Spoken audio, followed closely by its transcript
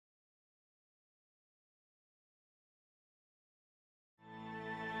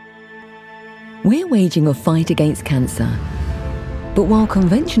We're waging a fight against cancer. But while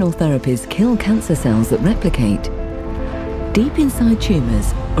conventional therapies kill cancer cells that replicate, deep inside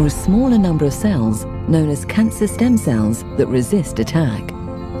tumours are a smaller number of cells known as cancer stem cells that resist attack.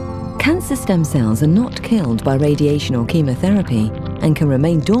 Cancer stem cells are not killed by radiation or chemotherapy and can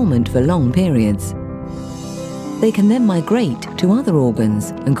remain dormant for long periods. They can then migrate to other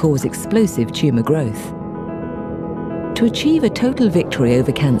organs and cause explosive tumour growth. To achieve a total victory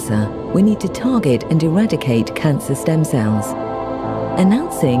over cancer, we need to target and eradicate cancer stem cells.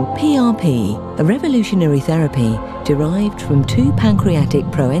 Announcing PRP, a revolutionary therapy derived from two pancreatic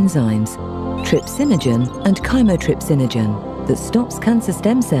proenzymes, trypsinogen and chymotrypsinogen, that stops cancer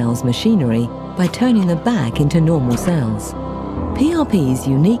stem cells' machinery by turning them back into normal cells. PRP's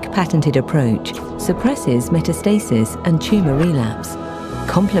unique patented approach suppresses metastasis and tumour relapse,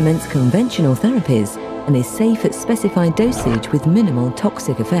 complements conventional therapies, and is safe at specified dosage with minimal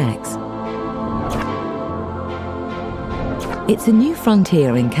toxic effects. It's a new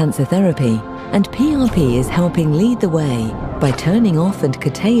frontier in cancer therapy, and PRP is helping lead the way by turning off and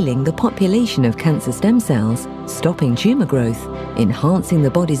curtailing the population of cancer stem cells, stopping tumour growth, enhancing the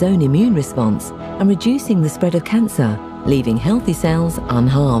body's own immune response, and reducing the spread of cancer, leaving healthy cells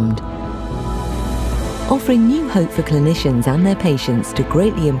unharmed. Offering new hope for clinicians and their patients to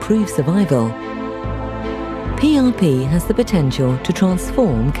greatly improve survival, PRP has the potential to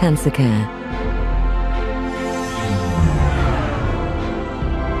transform cancer care.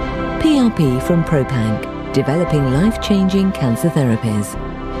 PRP from ProPanc, developing life-changing cancer therapies.